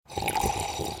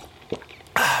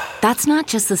That's not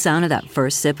just the sound of that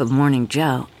first sip of Morning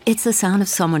Joe. It's the sound of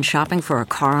someone shopping for a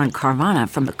car on Carvana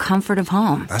from the comfort of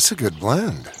home. That's a good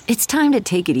blend. It's time to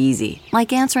take it easy,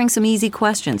 like answering some easy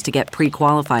questions to get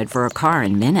pre-qualified for a car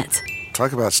in minutes.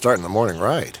 Talk about starting the morning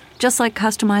right. Just like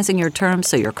customizing your terms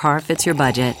so your car fits your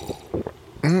budget.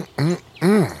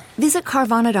 Visit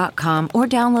Carvana.com or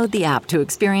download the app to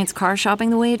experience car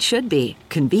shopping the way it should be.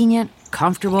 Convenient,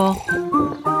 comfortable.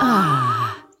 Ah.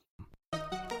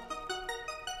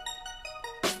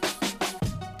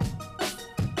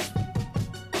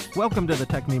 Welcome to the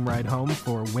Tech Meme Ride Home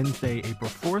for Wednesday, April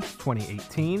 4th,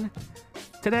 2018.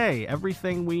 Today,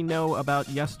 everything we know about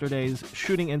yesterday's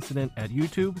shooting incident at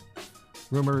YouTube,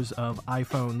 rumors of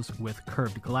iPhones with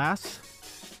curved glass,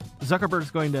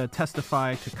 Zuckerberg's going to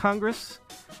testify to Congress,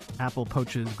 Apple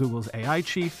poaches Google's AI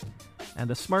chief, and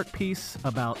a smart piece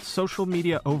about social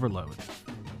media overload.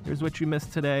 Here's what you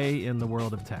missed today in the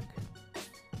world of tech.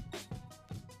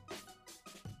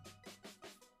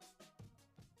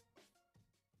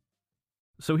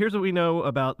 So here's what we know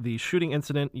about the shooting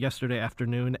incident yesterday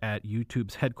afternoon at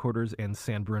YouTube's headquarters in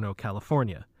San Bruno,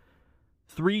 California.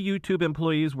 3 YouTube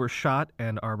employees were shot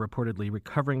and are reportedly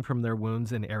recovering from their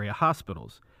wounds in area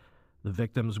hospitals. The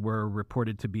victims were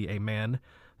reported to be a man,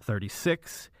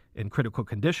 36, in critical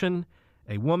condition,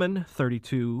 a woman,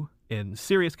 32, in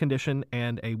serious condition,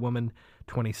 and a woman,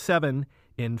 27,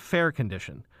 in fair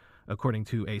condition, according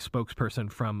to a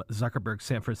spokesperson from Zuckerberg's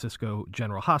San Francisco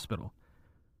General Hospital.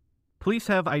 Police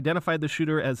have identified the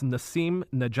shooter as Nassim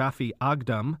Najafi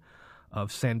Agdam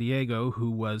of San Diego, who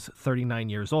was 39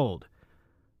 years old.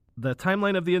 The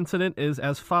timeline of the incident is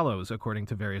as follows, according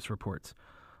to various reports.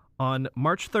 On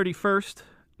March 31st,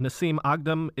 Nassim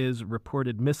Agdam is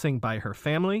reported missing by her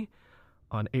family.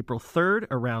 On April 3rd,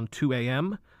 around 2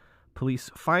 a.m.,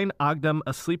 police find Agdam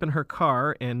asleep in her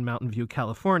car in Mountain View,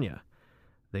 California.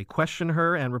 They question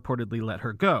her and reportedly let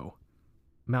her go.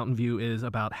 Mountain View is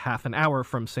about half an hour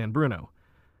from San Bruno.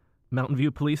 Mountain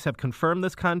View police have confirmed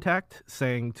this contact,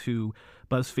 saying to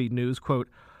BuzzFeed News, quote,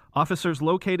 "Officers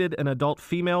located an adult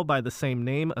female by the same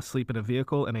name asleep in a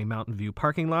vehicle in a Mountain View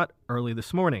parking lot early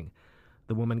this morning.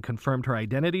 The woman confirmed her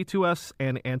identity to us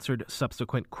and answered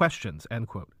subsequent questions," end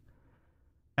quote.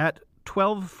 At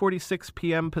 12:46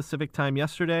 p.m. Pacific time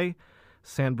yesterday,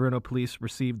 San Bruno police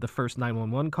received the first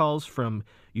 911 calls from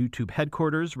YouTube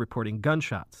headquarters reporting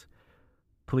gunshots.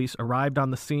 Police arrived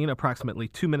on the scene approximately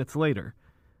 2 minutes later.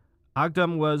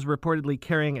 Agdam was reportedly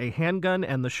carrying a handgun,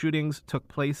 and the shootings took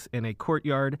place in a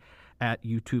courtyard at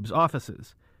YouTube's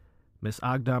offices. Miss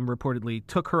Agdam reportedly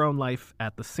took her own life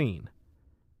at the scene.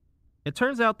 It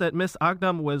turns out that Miss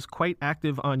Agdam was quite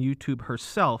active on YouTube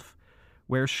herself,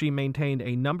 where she maintained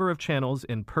a number of channels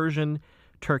in Persian,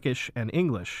 Turkish, and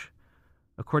English.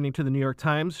 According to the New York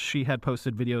Times, she had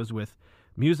posted videos with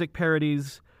music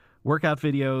parodies, workout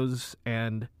videos,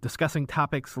 and discussing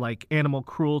topics like animal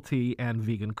cruelty and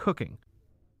vegan cooking.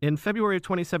 In February of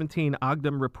 2017,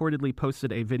 Agdam reportedly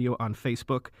posted a video on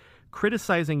Facebook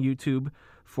criticizing YouTube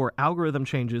for algorithm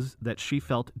changes that she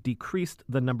felt decreased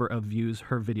the number of views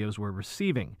her videos were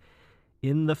receiving.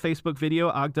 In the Facebook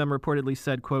video, Agdam reportedly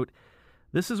said, quote,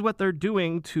 "This is what they're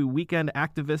doing to weekend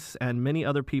activists and many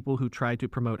other people who try to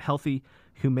promote healthy,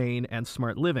 humane, and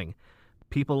smart living.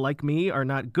 People like me are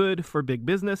not good for big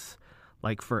business,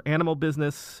 like for animal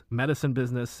business, medicine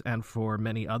business, and for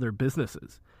many other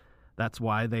businesses. That's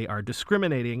why they are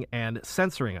discriminating and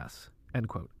censoring us," end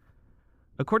quote.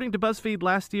 According to BuzzFeed,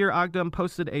 last year, Agdam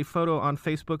posted a photo on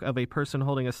Facebook of a person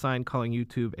holding a sign calling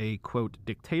YouTube a, quote,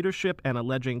 "dictatorship" and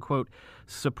alleging, quote,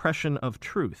 "suppression of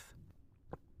truth."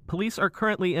 Police are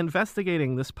currently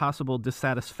investigating this possible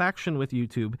dissatisfaction with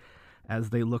YouTube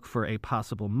as they look for a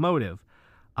possible motive.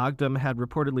 Agdam had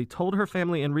reportedly told her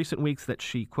family in recent weeks that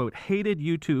she, quote, hated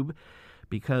YouTube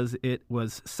because it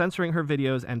was censoring her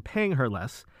videos and paying her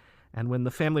less. And when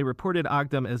the family reported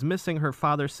Agdam as missing, her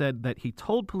father said that he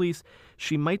told police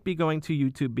she might be going to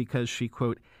YouTube because she,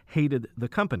 quote, hated the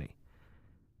company.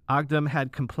 Agdam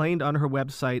had complained on her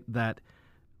website that,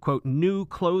 quote, new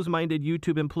close-minded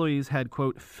YouTube employees had,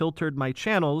 quote, filtered my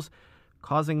channels,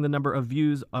 causing the number of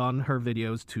views on her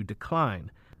videos to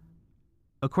decline.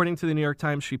 According to the New York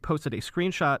Times, she posted a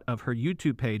screenshot of her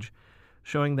YouTube page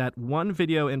showing that one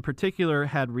video in particular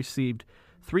had received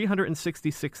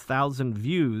 366,000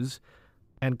 views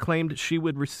and claimed she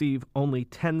would receive only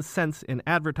 10 cents in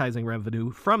advertising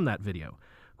revenue from that video.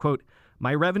 Quote,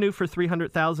 "My revenue for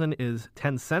 300,000 is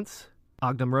 10 cents,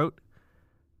 Agdam wrote.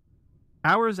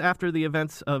 Hours after the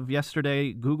events of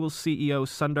yesterday, Google's CEO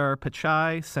Sundar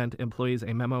Pichai sent employees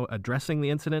a memo addressing the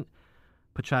incident.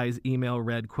 Pichai's email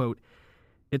read, quote,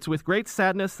 "It's with great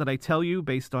sadness that I tell you,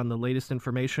 based on the latest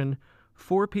information,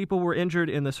 4 people were injured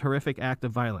in this horrific act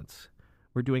of violence.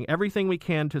 We're doing everything we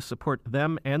can to support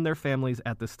them and their families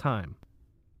at this time.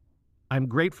 I'm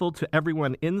grateful to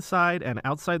everyone inside and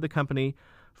outside the company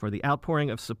for the outpouring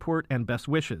of support and best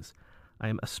wishes. I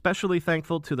am especially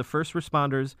thankful to the first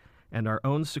responders and our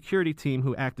own security team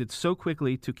who acted so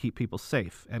quickly to keep people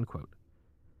safe," end quote.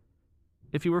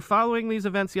 If you were following these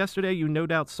events yesterday, you no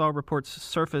doubt saw reports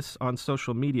surface on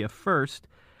social media first,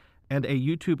 and a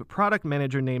YouTube product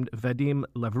manager named Vadim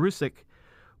Lavrusik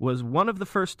was one of the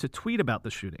first to tweet about the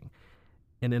shooting.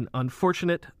 In an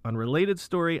unfortunate, unrelated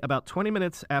story, about 20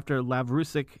 minutes after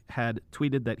Lavrusik had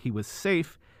tweeted that he was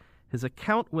safe, his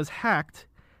account was hacked,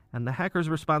 and the hackers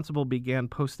responsible began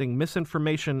posting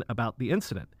misinformation about the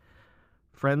incident.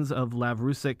 Friends of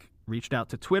Lavrusik reached out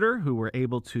to Twitter, who were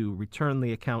able to return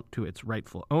the account to its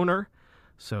rightful owner.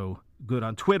 So good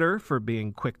on Twitter for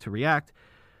being quick to react.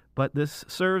 But this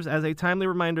serves as a timely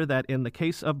reminder that in the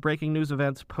case of breaking news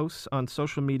events, posts on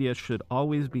social media should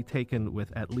always be taken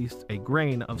with at least a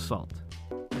grain of salt.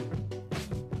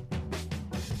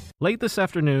 Late this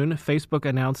afternoon, Facebook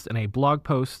announced in a blog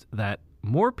post that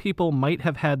more people might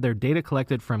have had their data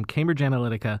collected from Cambridge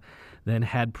Analytica than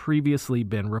had previously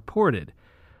been reported.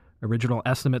 Original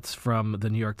estimates from the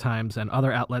New York Times and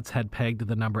other outlets had pegged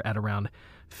the number at around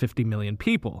 50 million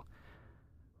people.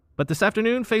 But this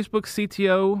afternoon, Facebook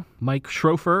CTO Mike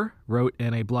Schrofer wrote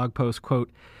in a blog post,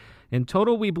 quote, "In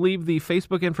total, we believe the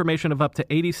Facebook information of up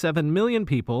to 87 million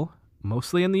people,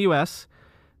 mostly in the U.S.,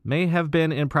 may have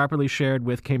been improperly shared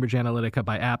with Cambridge Analytica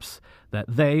by apps that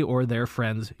they or their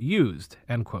friends used,"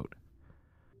 end quote.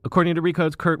 According to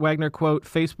Recode's Kurt Wagner, quote,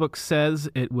 "Facebook says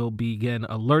it will begin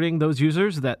alerting those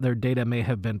users that their data may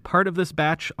have been part of this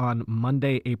batch on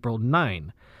Monday, April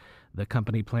 9. The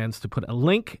company plans to put a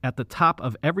link at the top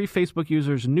of every Facebook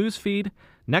user's newsfeed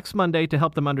next Monday to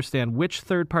help them understand which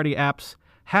third-party apps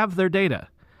have their data.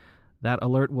 That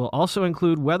alert will also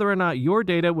include whether or not your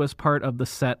data was part of the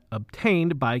set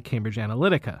obtained by Cambridge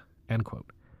Analytica," end quote.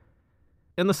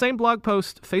 In the same blog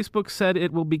post, Facebook said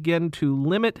it will begin to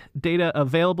limit data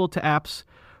available to apps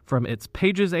from its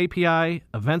Pages API,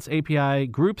 Events API,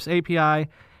 Groups API,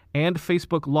 and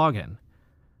Facebook Login.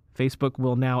 Facebook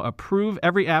will now approve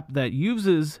every app that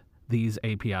uses these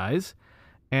APIs,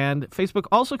 and Facebook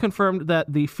also confirmed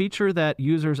that the feature that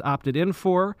users opted in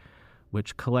for,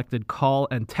 which collected call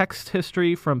and text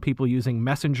history from people using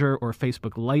Messenger or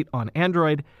Facebook Lite on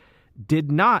Android,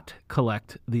 did not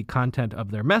collect the content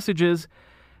of their messages,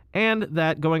 and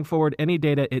that going forward, any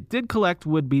data it did collect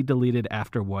would be deleted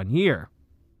after 1 year.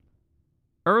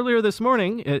 Earlier this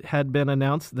morning, it had been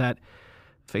announced that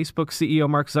Facebook CEO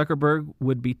Mark Zuckerberg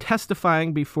would be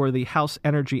testifying before the House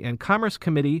Energy and Commerce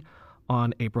Committee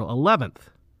on April 11th.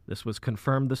 This was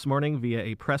confirmed this morning via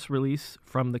a press release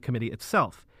from the committee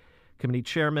itself. Committee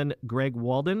Chairman Greg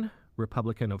Walden,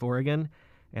 Republican of Oregon,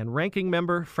 and Ranking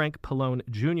Member Frank Pallone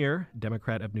Jr.,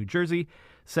 Democrat of New Jersey,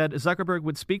 said Zuckerberg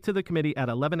would speak to the committee at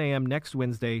 11 a.m. next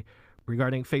Wednesday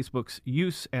regarding Facebook's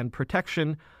use and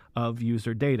protection of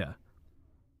user data.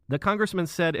 The congressman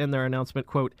said in their announcement,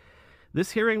 quote,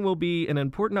 "This hearing will be an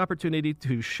important opportunity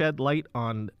to shed light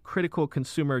on critical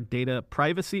consumer data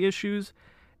privacy issues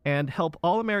and help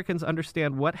all Americans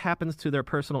understand what happens to their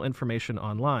personal information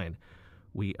online.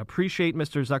 We appreciate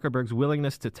Mr. Zuckerberg's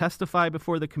willingness to testify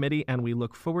before the committee, and we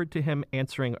look forward to him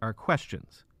answering our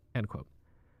questions," end quote.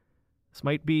 This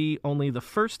might be only the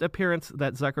first appearance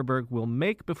that Zuckerberg will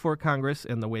make before Congress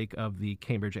in the wake of the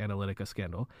Cambridge Analytica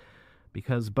scandal,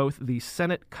 because both the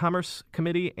Senate Commerce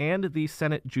Committee and the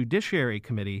Senate Judiciary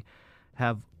Committee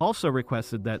have also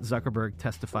requested that Zuckerberg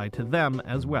testify to them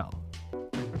as well.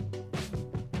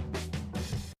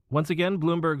 Once again,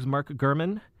 Bloomberg's Mark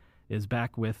Gurman is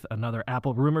back with another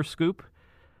Apple rumor scoop.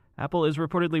 Apple is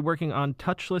reportedly working on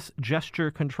touchless gesture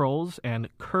controls and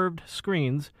curved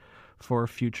screens for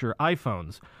future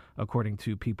iPhones, according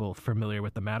to people familiar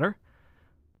with the matter.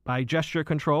 By gesture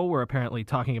control, we're apparently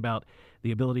talking about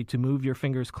the ability to move your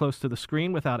fingers close to the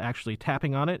screen without actually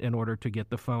tapping on it in order to get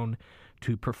the phone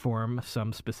to perform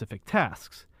some specific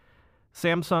tasks.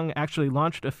 Samsung actually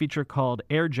launched a feature called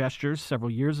Air Gestures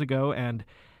several years ago, and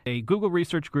a Google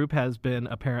research group has been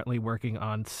apparently working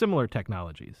on similar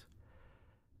technologies.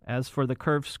 As for the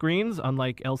curved screens,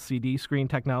 unlike LCD screen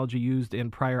technology used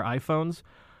in prior iPhones,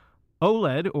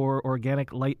 OLED, or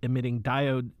organic light-emitting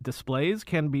diode displays,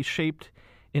 can be shaped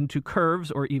into curves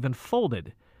or even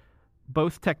folded.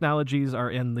 Both technologies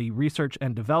are in the research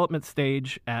and development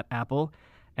stage at Apple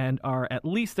and are at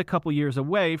least a couple years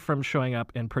away from showing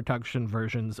up in production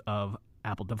versions of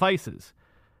Apple devices.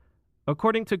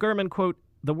 According to Gurman, quote,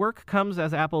 "The work comes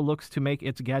as Apple looks to make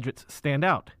its gadgets stand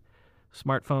out.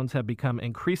 Smartphones have become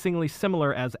increasingly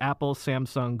similar as Apple,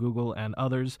 Samsung, Google, and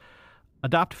others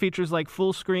adopt features like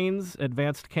full screens,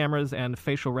 advanced cameras, and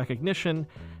facial recognition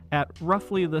at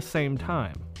roughly the same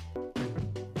time.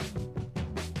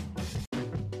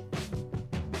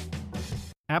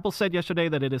 Apple said yesterday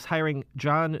that it is hiring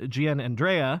John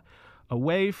Gianandrea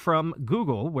away from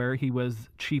Google, where he was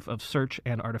chief of search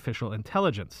and artificial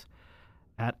intelligence.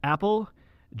 At Apple,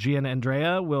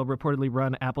 Gianandrea will reportedly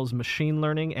run Apple's machine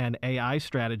learning and AI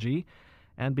strategy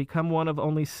and become one of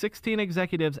only 16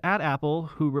 executives at Apple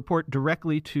who report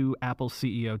directly to Apple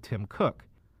CEO Tim Cook.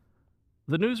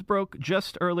 The news broke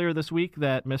just earlier this week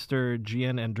that Mr.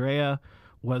 Gianandrea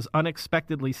was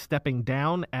unexpectedly stepping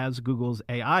down as Google's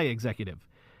AI executive.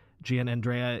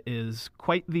 Gianandrea is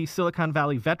quite the Silicon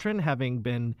Valley veteran, having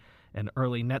been an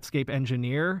early Netscape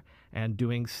engineer and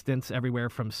doing stints everywhere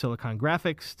from Silicon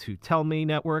Graphics to Tell.me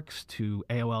Networks to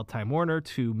AOL Time Warner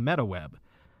to MetaWeb.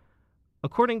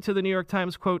 According to the New York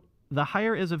Times, quote, "The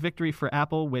hire is a victory for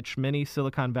Apple, which many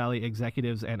Silicon Valley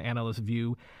executives and analysts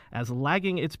view as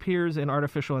lagging its peers in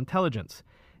artificial intelligence,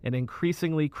 an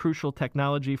increasingly crucial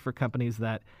technology for companies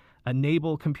that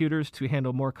enable computers to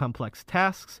handle more complex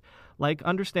tasks, like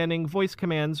understanding voice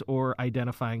commands or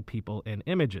identifying people in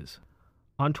images."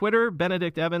 On Twitter,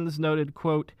 Benedict Evans noted,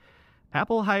 quote,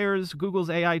 "Apple hires Google's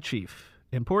AI chief.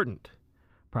 Important.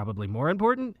 Probably more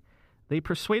important, they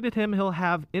persuaded him he'll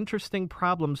have interesting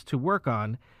problems to work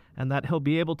on and that he'll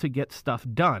be able to get stuff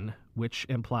done, which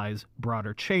implies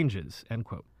broader changes," end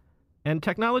quote. And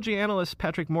technology analyst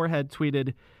Patrick Moorhead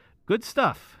tweeted, "Good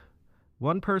stuff.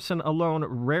 One person alone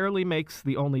rarely makes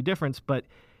the only difference, but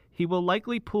he will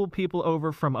likely pull people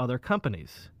over from other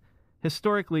companies.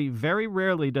 Historically, very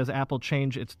rarely does Apple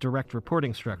change its direct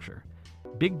reporting structure.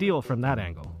 Big deal from that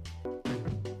angle."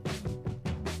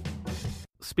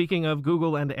 Speaking of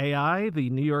Google and AI,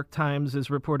 the New York Times is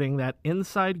reporting that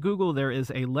inside Google there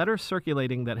is a letter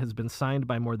circulating that has been signed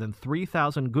by more than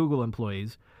 3,000 Google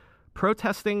employees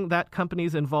protesting that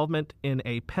company's involvement in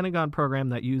a Pentagon program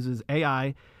that uses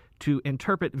AI to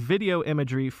interpret video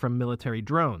imagery from military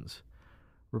drones.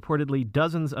 Reportedly,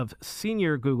 dozens of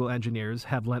senior Google engineers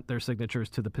have lent their signatures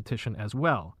to the petition as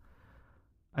well.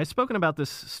 I've spoken about this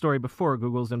story before,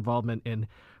 Google's involvement in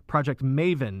Project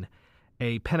Maven,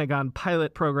 a Pentagon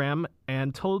pilot program,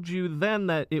 and told you then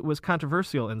that it was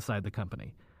controversial inside the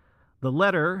company. The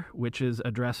letter, which is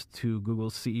addressed to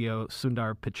Google's CEO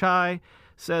Sundar Pichai,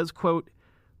 says, quote,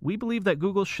 "We believe that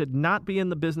Google should not be in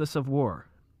the business of war.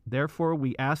 Therefore,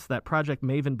 we ask that Project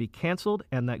Maven be canceled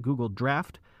and that Google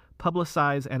draft,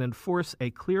 publicize, and enforce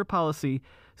a clear policy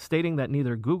stating that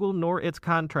neither Google nor its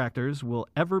contractors will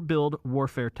ever build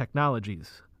warfare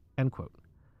technologies," end quote.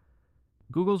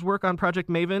 Google's work on Project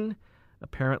Maven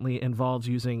apparently involves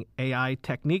using AI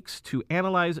techniques to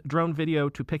analyze drone video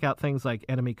to pick out things like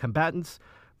enemy combatants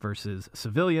versus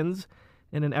civilians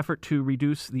in an effort to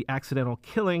reduce the accidental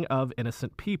killing of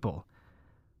innocent people.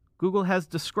 Google has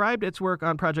described its work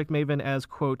on Project Maven as,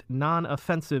 quote,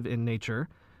 "non-offensive in nature,"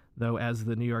 though as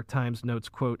the New York Times notes,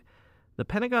 quote, "The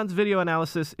Pentagon's video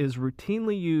analysis is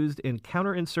routinely used in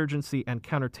counterinsurgency and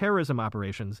counterterrorism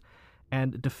operations,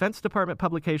 and Defense Department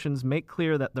publications make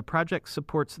clear that the project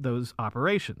supports those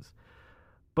operations."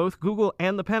 Both Google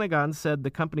and the Pentagon said the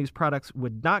company's products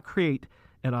would not create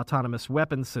an autonomous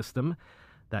weapons system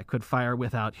that could fire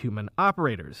without human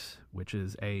operators, which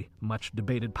is a much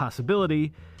debated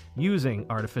possibility using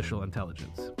artificial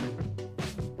intelligence.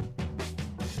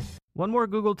 One more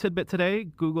Google tidbit today.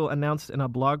 Google announced in a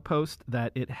blog post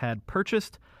that it had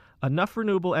purchased enough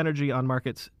renewable energy on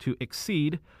markets to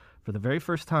exceed, for the very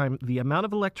first time, the amount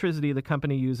of electricity the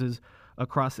company uses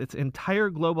across its entire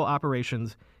global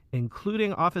operations,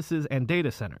 including offices and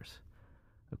data centers.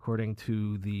 According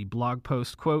to the blog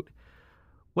post, quote,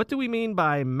 "What do we mean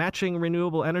by matching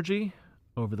renewable energy?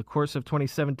 Over the course of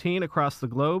 2017 across the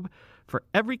globe, for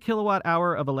every kilowatt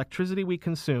hour of electricity we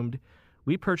consumed,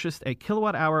 we purchased a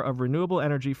kilowatt hour of renewable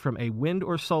energy from a wind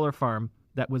or solar farm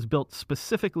that was built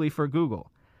specifically for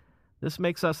Google. This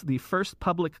makes us the first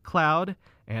public cloud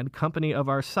and company of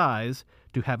our size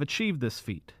to have achieved this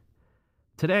feat.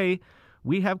 Today,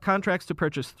 we have contracts to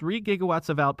purchase 3 gigawatts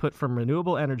of output from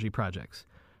renewable energy projects.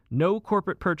 No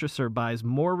corporate purchaser buys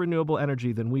more renewable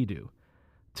energy than we do.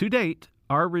 To date,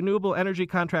 our renewable energy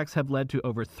contracts have led to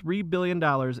over $3 billion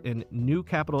in new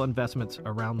capital investments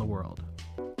around the world."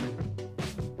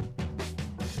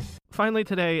 Finally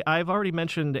today, I've already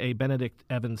mentioned a Benedict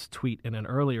Evans tweet in an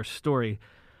earlier story,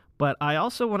 but I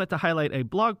also wanted to highlight a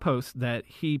blog post that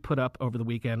he put up over the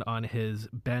weekend on his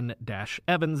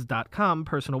ben-evans.com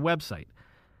personal website.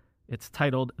 It's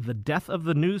titled The Death of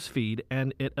the Newsfeed,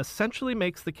 and it essentially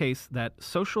makes the case that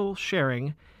social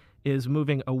sharing is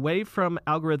moving away from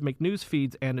algorithmic news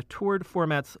feeds and toward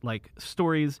formats like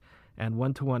stories and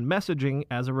one-to-one messaging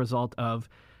as a result of,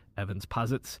 Evans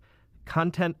posits,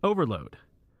 content overload.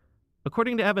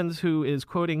 According to Evans, who is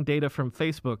quoting data from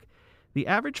Facebook, the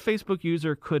average Facebook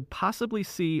user could possibly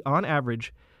see, on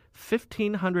average,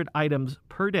 1,500 items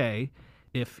per day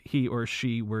if he or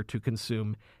she were to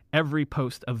consume every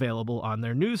post available on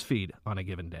their newsfeed on a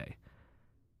given day.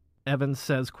 Evans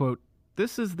says, quote,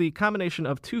 "This is the combination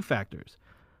of two factors.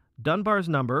 Dunbar's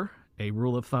number, a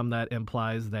rule of thumb that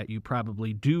implies that you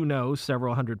probably do know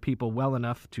several hundred people well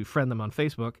enough to friend them on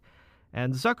Facebook,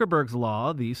 and Zuckerberg's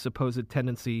law, the supposed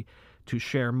tendency to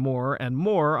share more and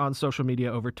more on social media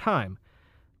over time.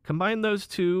 Combine those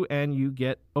two and you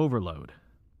get overload."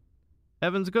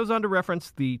 Evans goes on to reference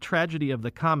the tragedy of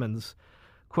the commons.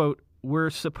 Quote, "We're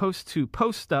supposed to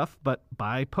post stuff, but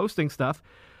by posting stuff,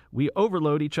 we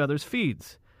overload each other's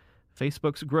feeds.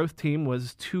 Facebook's growth team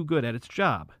was too good at its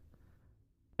job."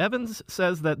 Evans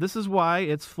says that this is why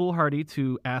it's foolhardy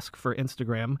to ask for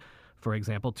Instagram, for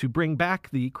example, to bring back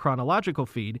the chronological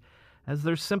feed, as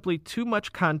there's simply too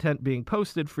much content being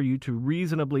posted for you to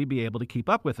reasonably be able to keep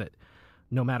up with it,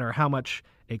 no matter how much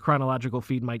a chronological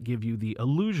feed might give you the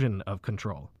illusion of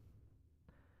control.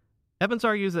 Evans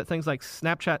argues that things like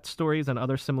Snapchat stories and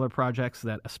other similar projects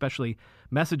that especially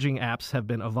messaging apps have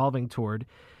been evolving toward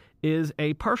is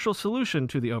a partial solution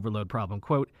to the overload problem.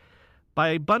 Quote,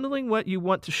 "By bundling what you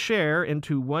want to share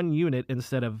into one unit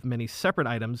instead of many separate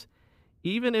items,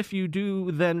 even if you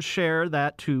do then share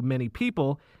that to many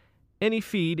people, any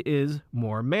feed is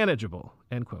more manageable,"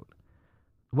 end quote.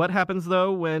 What happens,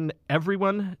 though, when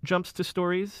everyone jumps to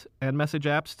stories and message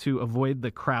apps to avoid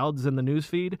the crowds in the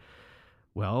newsfeed?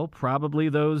 Well, probably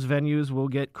those venues will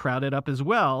get crowded up as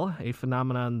well, a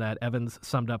phenomenon that Evans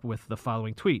summed up with the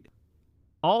following tweet.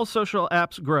 "All social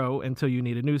apps grow until you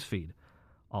need a newsfeed.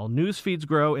 All news feeds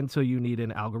grow until you need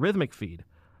an algorithmic feed.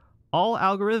 All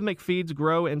algorithmic feeds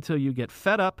grow until you get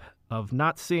fed up of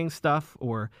not seeing stuff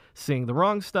or seeing the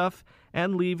wrong stuff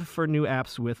and leave for new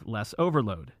apps with less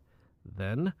overload.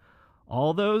 Then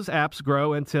all those apps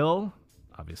grow until,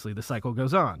 obviously, the cycle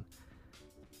goes on."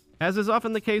 As is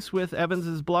often the case with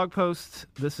Evans's blog posts,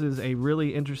 this is a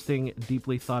really interesting,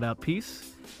 deeply thought out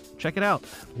piece. Check it out.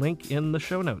 Link in the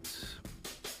show notes.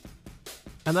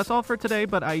 And that's all for today,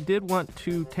 but I did want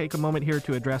to take a moment here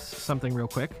to address something real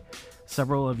quick.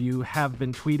 Several of you have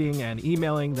been tweeting and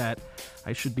emailing that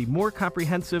I should be more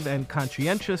comprehensive and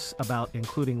conscientious about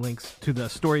including links to the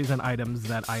stories and items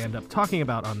that I end up talking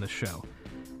about on this show.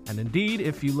 And indeed,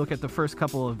 if you look at the first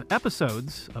couple of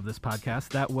episodes of this podcast,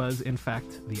 that was, in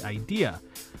fact, the idea.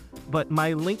 But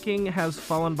my linking has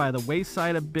fallen by the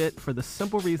wayside a bit for the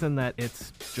simple reason that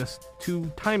it's just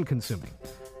too time-consuming.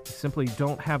 I simply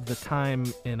don't have the time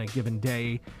in a given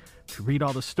day to read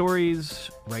all the stories,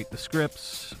 write the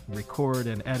scripts, record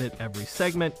and edit every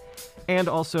segment, and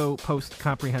also post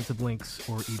comprehensive links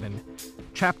or even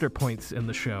chapter points in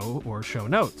the show or show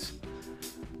notes.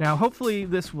 Now, hopefully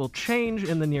this will change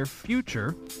in the near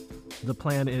future. The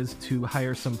plan is to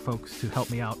hire some folks to help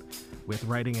me out with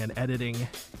writing and editing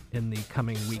in the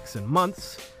coming weeks and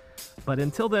months. But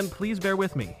until then, please bear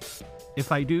with me.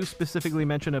 If I do specifically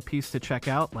mention a piece to check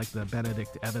out, like the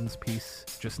Benedict Evans piece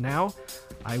just now,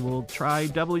 I will try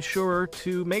doubly sure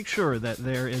to make sure that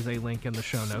there is a link in the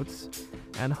show notes,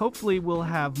 and hopefully we'll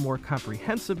have more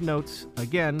comprehensive notes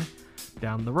again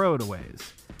down the road a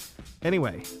ways.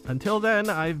 Anyway, until then,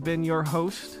 I've been your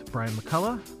host, Brian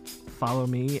McCullough. Follow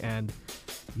me and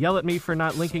yell at me for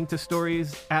not linking to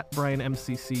stories at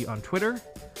BrianMCC on Twitter.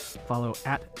 Follow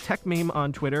at TechMeme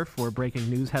on Twitter for breaking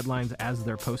news headlines as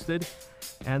they're posted.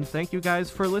 And thank you guys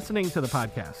for listening to the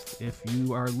podcast. If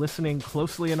you are listening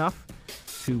closely enough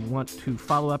to want to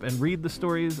follow up and read the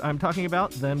stories I'm talking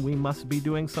about, then we must be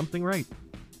doing something right.